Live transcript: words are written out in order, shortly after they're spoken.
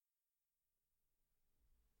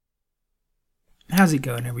How's it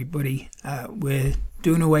going, everybody? We're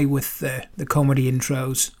doing away with the comedy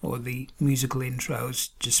intros or the musical intros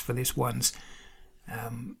just for this once.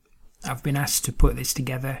 I've been asked to put this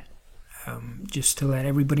together just to let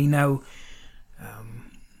everybody know.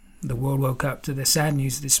 The world woke up to the sad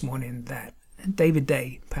news this morning that David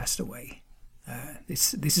Day passed away.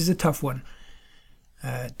 This is a tough one.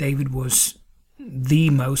 David was the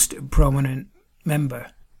most prominent member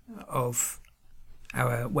of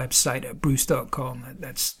our website at Bruce.com.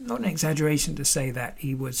 That's not an exaggeration to say that.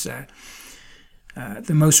 He was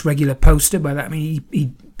the most regular poster. By that I mean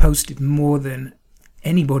he posted more than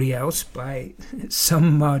anybody else by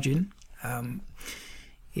some margin.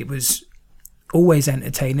 It was always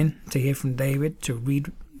entertaining to hear from David, to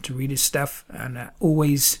read his stuff, and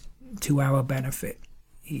always to our benefit.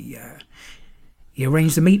 He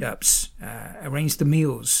arranged the meetups, arranged the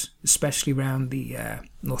meals, especially around the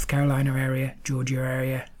North Carolina area, Georgia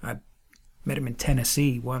area. I met him in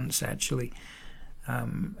Tennessee once, actually,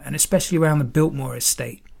 and especially around the Biltmore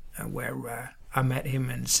estate, where I met him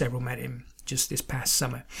and several met him just this past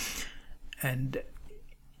summer. And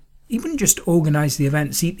he wouldn't just organise the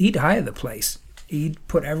events, he'd hire the place. He'd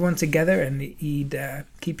put everyone together and he'd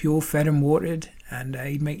keep you all fed and watered, and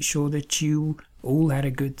he'd make sure that you all had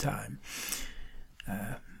a good time.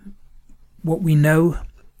 What we know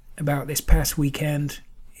about this past weekend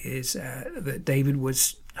is that David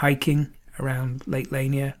was hiking around Lake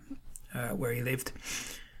Lanier, where he lived.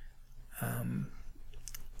 And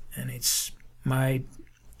it's my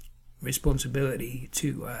responsibility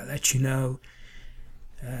to let you know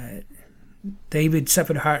David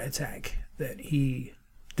suffered a heart attack that he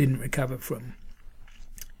didn't recover from.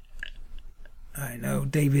 I know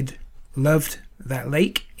David loved that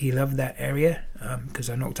lake. He loved that area because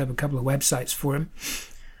I knocked up a couple of websites for him,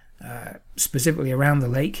 specifically around the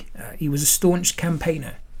lake. He was a staunch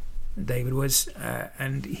campaigner, David was,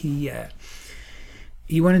 and he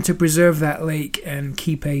wanted to preserve that lake and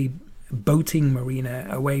keep a boating marina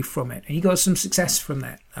away from it. And he got some success from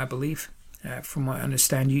that, I believe. From what I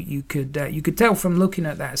understand, you could tell from looking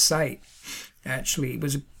at that site. Actually, it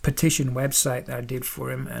was a petition website that I did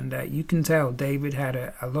for him, and you can tell David had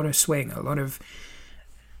a lot of swing, a lot of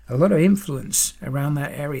influence around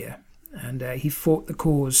that area, and he fought the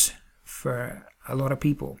cause for a lot of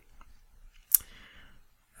people.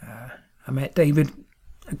 I met David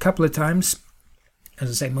a couple of times, as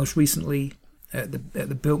I say, most recently at the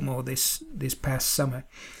Biltmore this past summer,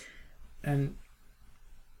 and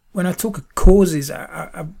when I talk of causes,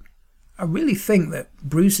 I really think that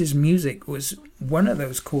Bruce's music was one of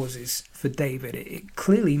those causes for David. It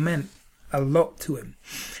clearly meant a lot to him.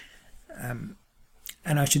 And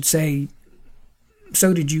I should say,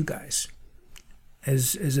 so did you guys,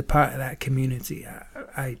 as a part of that community.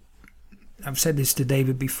 I've said this to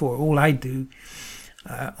David before. All I do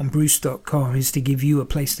on Bruce.com is to give you a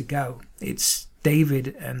place to go. It's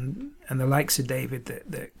David and the likes of David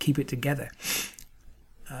that keep it together.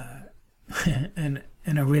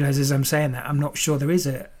 And I realise as I'm saying that, I'm not sure there is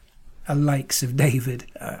a likes of David.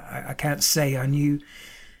 I can't say I knew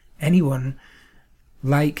anyone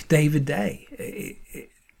like David Day.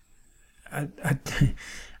 I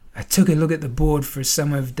took a look at the board for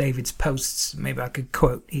some of David's posts. Maybe I could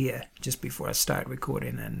quote here just before I start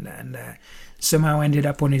recording, and somehow ended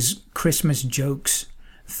up on his Christmas jokes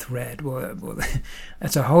thread. Well,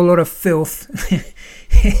 that's a whole lot of filth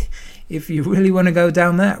if you really want to go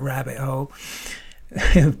down that rabbit hole.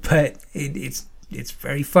 But it's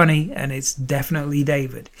very funny, and it's definitely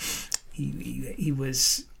David. He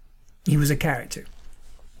was a character,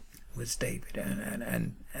 was David,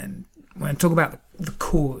 and when I talk about the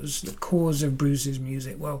cause of Bruce's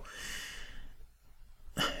music, well,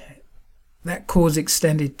 that cause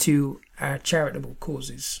extended to our charitable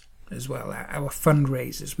causes as well, our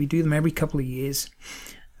fundraisers. We do them every couple of years.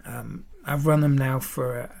 I've run them now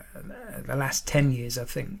for the last 10 years, I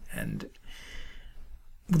think, and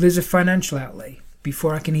there's a financial outlay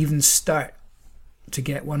before I can even start to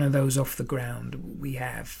get one of those off the ground. We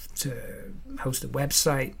have to host a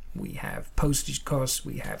website, we have postage costs,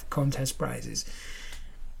 we have contest prizes.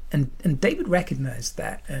 And David recognized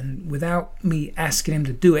that, and without me asking him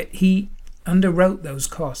to do it, he underwrote those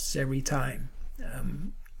costs every time.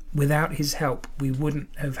 Without his help, we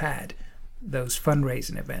wouldn't have had those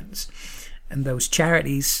fundraising events. And those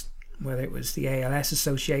charities, whether it was the ALS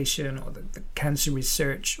Association or the Cancer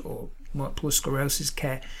Research or Multiple Sclerosis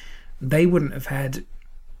Care, they wouldn't have had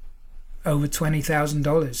over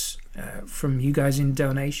 $20,000 from you guys in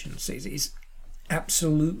donations. It's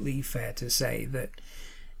absolutely fair to say that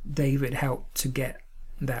David helped to get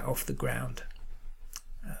that off the ground.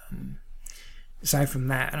 Aside from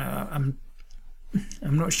that, I'm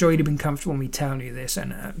I'm not sure he'd have been comfortable with me telling you this,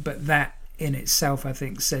 but that in itself, I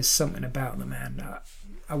think, says something about the man.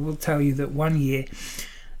 I will tell you that one year,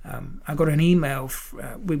 I got an email.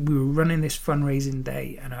 We were running this fundraising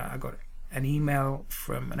day, and I got an email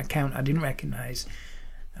from an account I didn't recognize,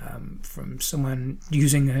 from someone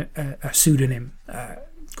using a pseudonym,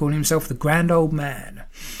 calling himself the Grand Old Man.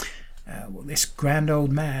 Well, this Grand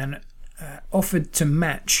Old Man offered to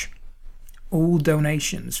match all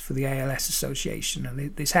donations for the ALS Association,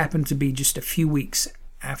 and this happened to be just a few weeks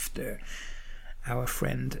after our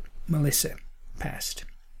friend Melissa passed.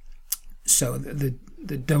 So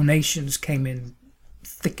the donations came in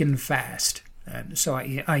thick and fast, and so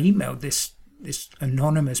I emailed this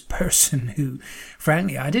anonymous person who,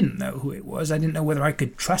 frankly, I didn't know who it was. I didn't know whether I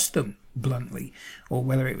could trust them bluntly, or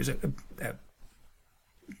whether it was a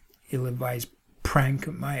ill-advised prank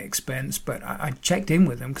at my expense. But I checked in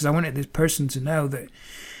with them because I wanted this person to know that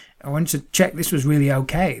I wanted to check this was really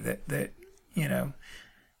okay. That you know,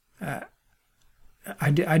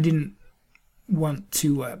 I didn't want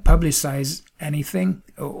to publicize anything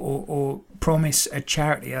or promise a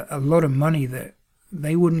charity a lot of money that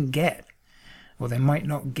they wouldn't get, or they might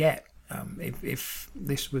not get, if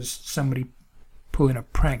this was somebody pulling a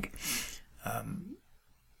prank.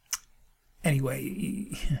 Anyway,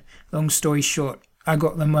 long story short, I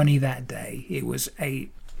got the money that day. It was a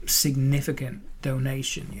significant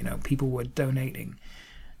donation. You know, people were donating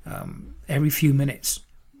every few minutes,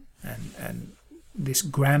 and this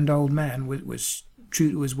Grand Old Man was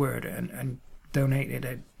true to his word and donated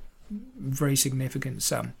a very significant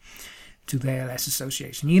sum to the ALS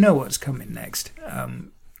Association. You know what's coming next.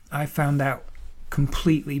 I found out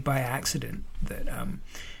completely by accident that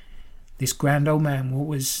this Grand Old Man,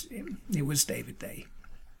 it was David Day.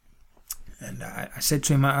 And I said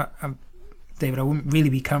to him, David, I wouldn't really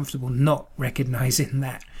be comfortable not recognizing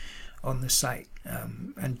that on the site.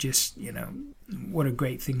 And just, you know, what a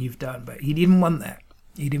great thing you've done. But he didn't want that.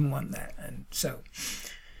 He didn't want that. And so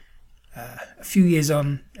a few years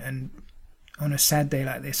on, and on a sad day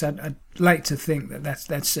like this, I'd like to think that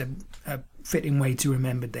that's a fitting way to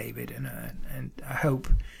remember David. And I hope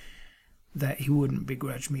that he wouldn't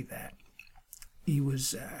begrudge me that. He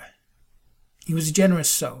was a generous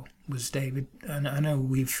soul, was David. And I know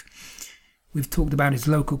we've talked about his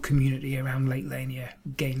local community around Lake Lanier,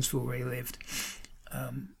 Gainesville, where he lived,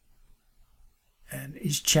 and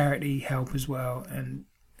his charity help as well, and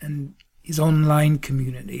his online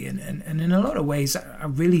community, and in a lot of ways, I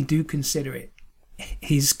really do consider it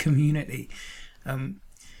his community.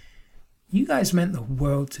 You guys meant the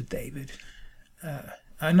world to David.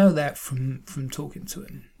 I know that from talking to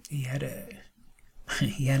him. He had a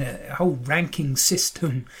whole ranking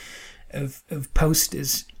system of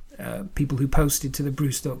posters. People who posted to the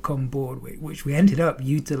Bruce.com board, which we ended up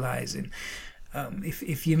utilizing.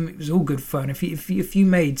 It was all good fun. If you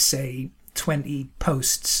made, say, 20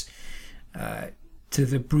 posts to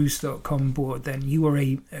the Bruce.com board, then you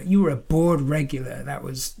were a board regular. That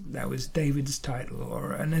was David's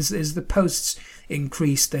title. And as the posts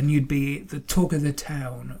increased, then you'd be the talk of the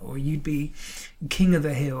town, or you'd be king of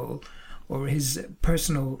the hill, or his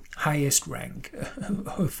personal highest rank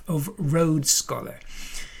of Rhodes Scholar,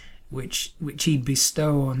 which he'd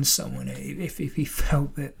bestow on someone if he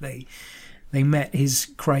felt that they met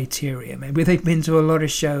his criteria. Maybe they'd been to a lot of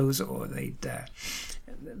shows, or they'd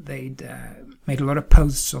made a lot of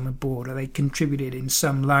posts on the board, or they contributed in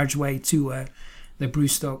some large way to the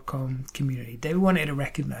Bruce.com community. David wanted to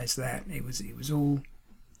recognize that. It was all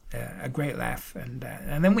a great laugh, and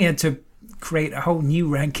then we had to create a whole new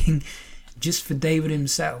ranking just for David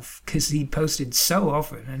himself, because he posted so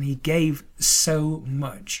often and he gave so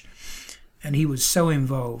much, and he was so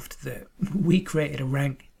involved that we created a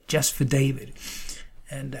rank just for David.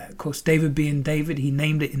 And of course, David being David, he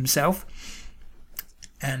named it himself,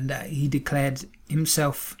 and he declared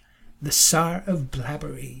himself the Tsar of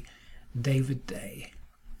Blabbery, David Day.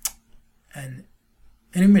 And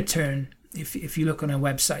in return, if you look on our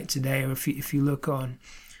website today, or if you look on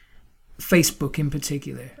Facebook in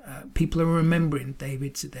particular, people are remembering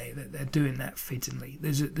David today. That they're doing that fittingly.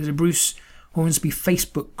 There's a Bruce Hornsby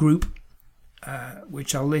Facebook group,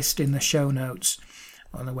 which I'll list in the show notes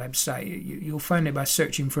on the website. You'll find it by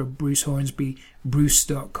searching for Bruce Hornsby,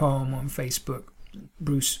 Bruce.com on Facebook,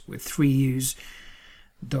 Bruce with 3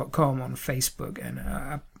 U's.com on Facebook.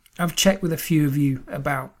 And I've checked with a few of you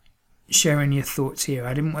about sharing your thoughts here.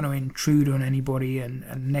 I didn't want to intrude on anybody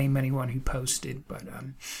and name anyone who posted, but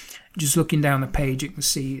just looking down the page, you can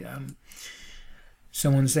see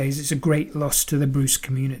someone says it's a great loss to the Bruce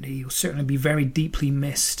community. He'll certainly be very deeply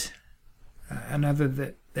missed. Another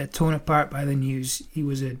that they're torn apart by the news. He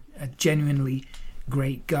was a genuinely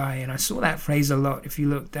great guy. And I saw that phrase a lot if you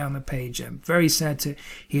look down the page. I'm very sad to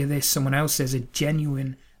hear this. Someone else says a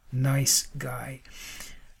genuine nice guy.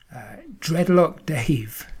 Dreadlock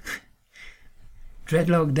Dave.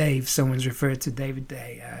 Dreadlock Dave, someone's referred to David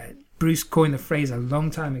Day. Bruce coined the phrase a long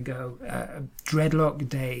time ago, Dreadlock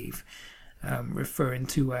Dave, referring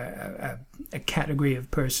to a category of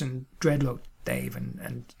person, Dreadlock Dave,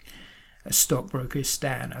 and a stockbroker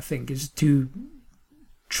Stan, I think, is too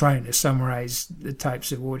trying to summarize the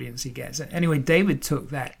types of audience he gets. Anyway, David took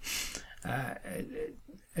that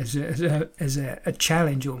as a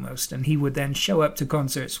challenge almost, and he would then show up to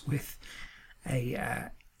concerts with a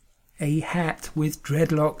hat with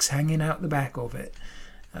dreadlocks hanging out the back of it.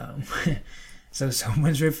 So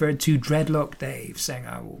someone's referred to Dreadlock Dave, saying,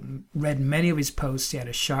 I read many of his posts. He had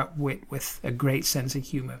a sharp wit with a great sense of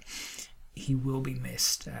humor. He will be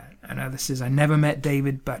missed. Another says, I never met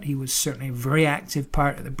David, but he was certainly a very active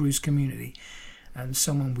part of the Bruce community and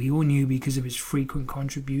someone we all knew because of his frequent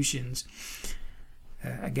contributions.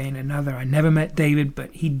 Again, another, I never met David,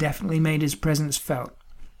 but he definitely made his presence felt.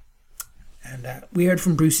 And we heard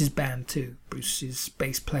from Bruce's band too. Bruce's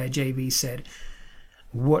bass player JV said,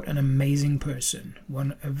 what an amazing person,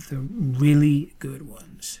 one of the really good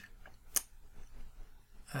ones.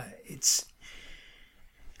 It's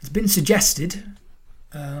been suggested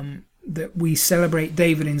that we celebrate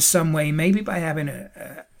David in some way, maybe by having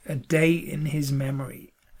a day in his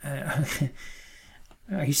memory.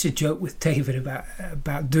 I used to joke with David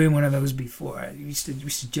about doing one of those before. I used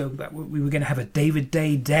to joke about we were going to have a David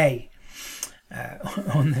Day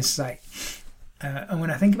on this site. And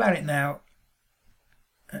when I think about it now,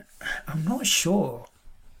 I'm not sure.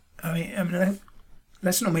 I mean,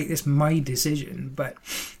 let's not make this my decision, but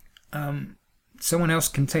someone else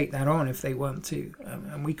can take that on if they want to,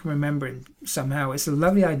 and we can remember him somehow. It's a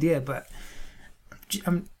lovely idea, but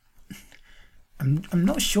I'm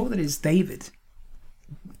not sure that it's David.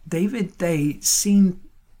 David Day seemed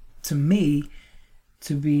to me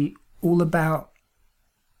to be all about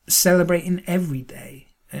celebrating every day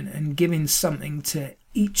and giving something to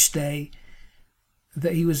each day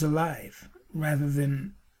that he was alive, rather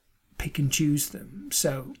than pick and choose them.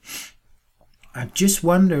 So I just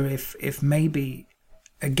wonder if maybe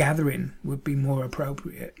a gathering would be more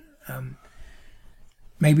appropriate.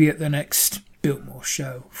 Maybe at the next Biltmore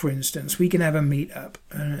show, for instance, we can have a meet-up.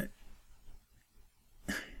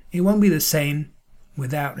 It won't be the same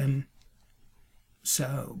without him,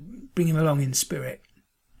 so bring him along in spirit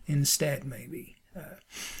instead, maybe.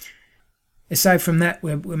 Aside from that,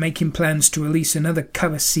 we're making plans to release another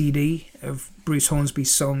cover CD of Bruce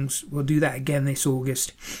Hornsby's songs. We'll do that again this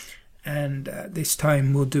August, and this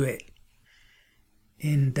time we'll do it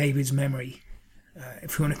in David's memory.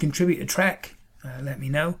 If you want to contribute a track, let me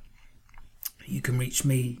know. You can reach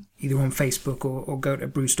me either on Facebook or go to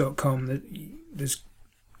bruce.com. There's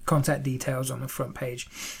contact details on the front page.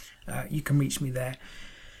 You can reach me there.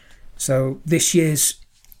 So this year's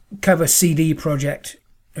cover CD project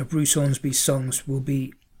of Bruce Hornsby's songs will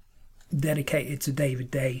be dedicated to David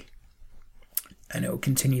Day, and it will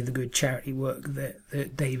continue the good charity work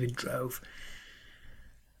that David drove.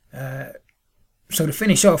 So to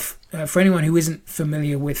finish off, for anyone who isn't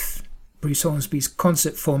familiar with Bruce Hornsby's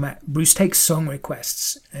concert format, Bruce takes song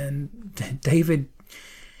requests, and David,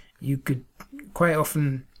 you could quite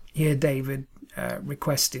often hear David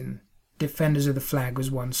requesting Defenders of the Flag was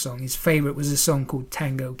one song. His favourite was a song called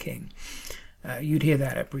Tango King. You'd hear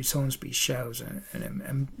that at Bruce Hornsby's shows,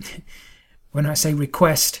 and when I say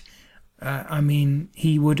request, I mean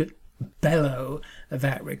he would bellow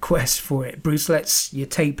that request for it. Bruce lets you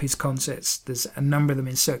tape his concerts. There's a number of them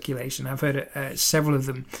in circulation. I've heard several of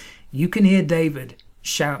them. You can hear David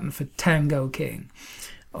shouting for Tango King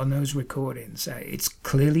on those recordings. It's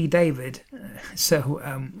clearly David. So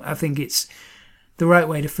I think it's the right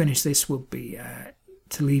way to finish this would be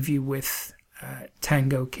to leave you with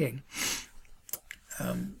Tango King.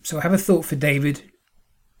 So have a thought for David.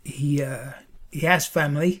 He has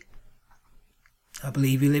family. I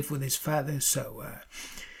believe he lived with his father, so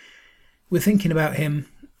we're thinking about him,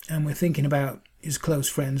 and we're thinking about his close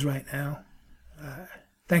friends right now.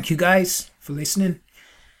 Thank you guys for listening.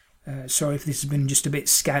 Sorry if this has been just a bit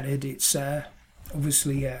scattered. It's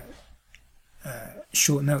obviously a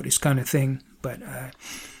short notice kind of thing, but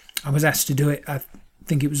I was asked to do it. I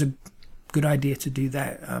think it was a good idea to do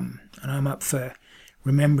that, and I'm up for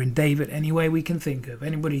remembering David any way we can think of.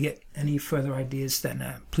 Anybody get any further ideas, then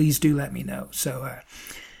please do let me know. So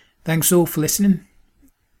thanks all for listening,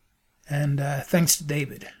 and thanks to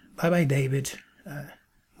David. Bye David.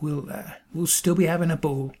 We'll still be having a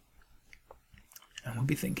ball, and we'll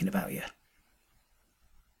be thinking about you.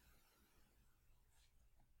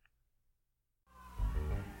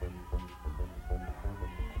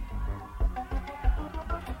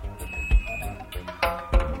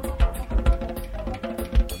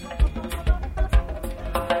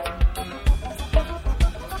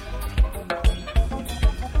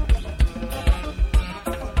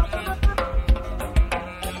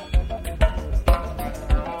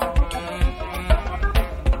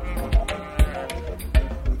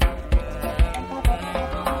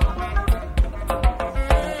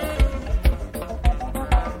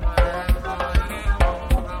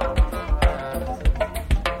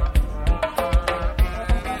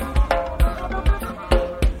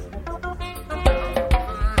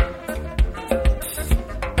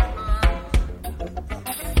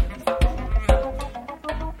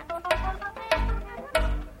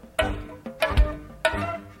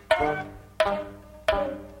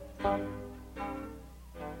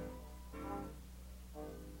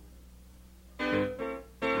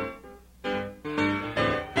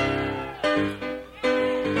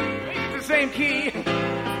 same key.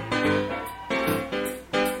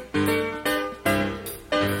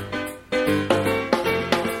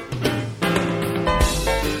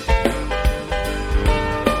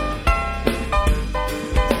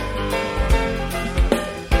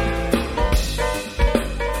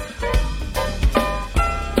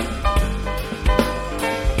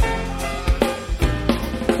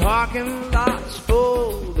 Parking lots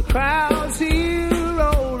full, the crowds here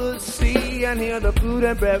roll to see and hear the food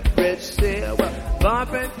and beverage sale. Well,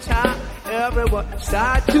 bumping time everyone,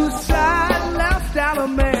 side to side, left out a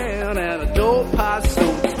man and a dope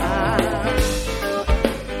paso time.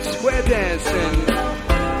 Square dancing.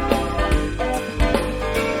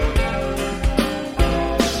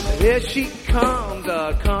 Here she comes,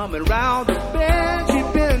 coming round the bend.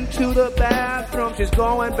 She's been to the bathroom, she's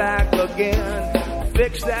going back again.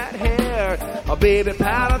 Fix that hair, a baby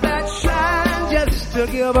powder that shine, just to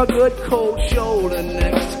give a good cold shoulder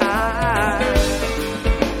next time.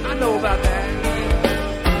 I know about that.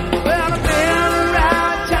 Well, I've been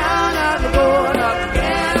around town at the board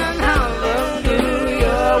again.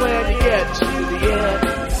 Hallelujah, when you get to the end.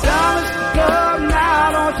 Summer's come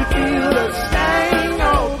now, don't you feel the sting?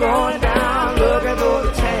 Oh, going down, looking for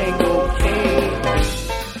the Tango King.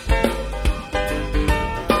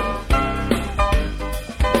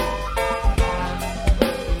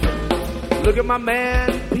 Look at my man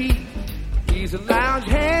Pete, he's a lounge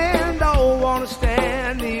hand, don't wanna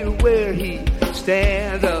stand near where he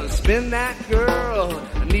stands. Spin that girl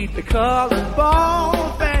beneath the colored ball,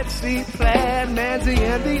 fancy plaid, man's the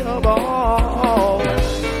envy of all.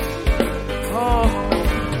 Oh,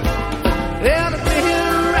 and I've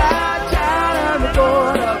been right down on the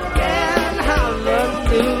board again.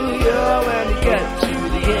 Hallelujah, when you get to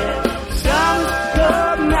the end. Summer's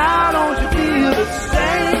come now, don't you feel the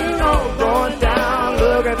same? Going down,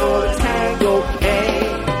 looking for the Tango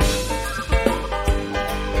King.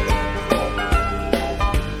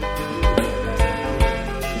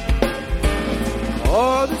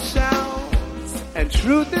 All the sounds and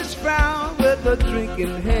truth is found with a drink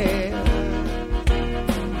in hand.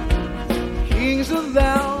 Kings of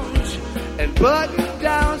lounge and button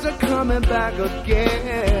downs are coming back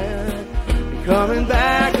again. Coming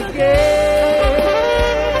back again.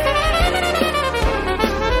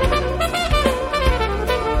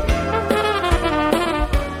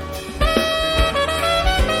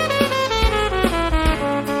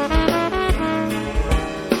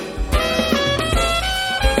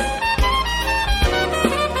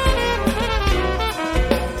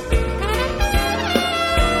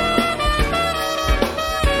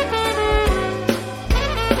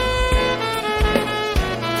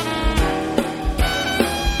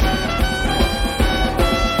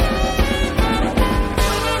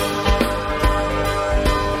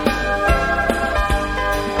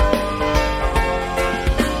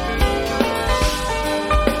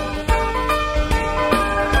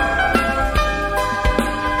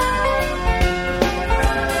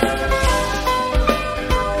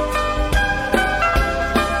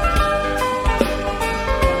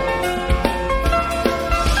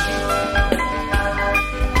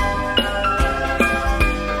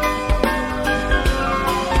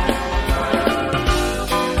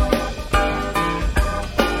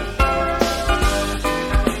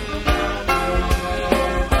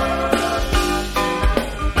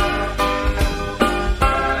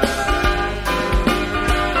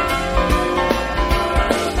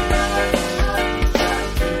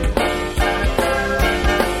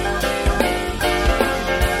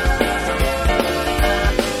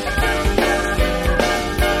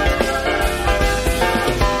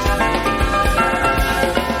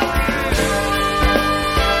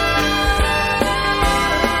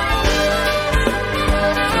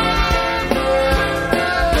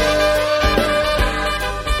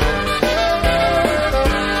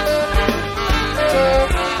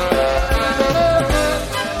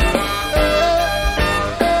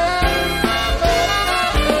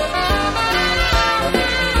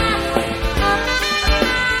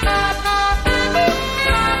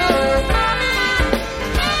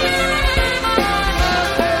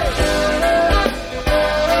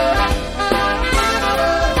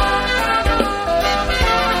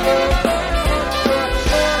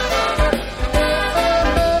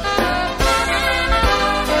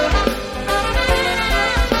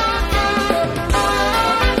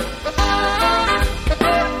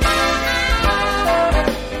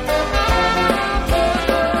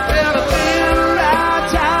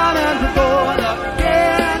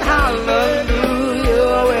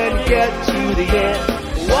 get to the end.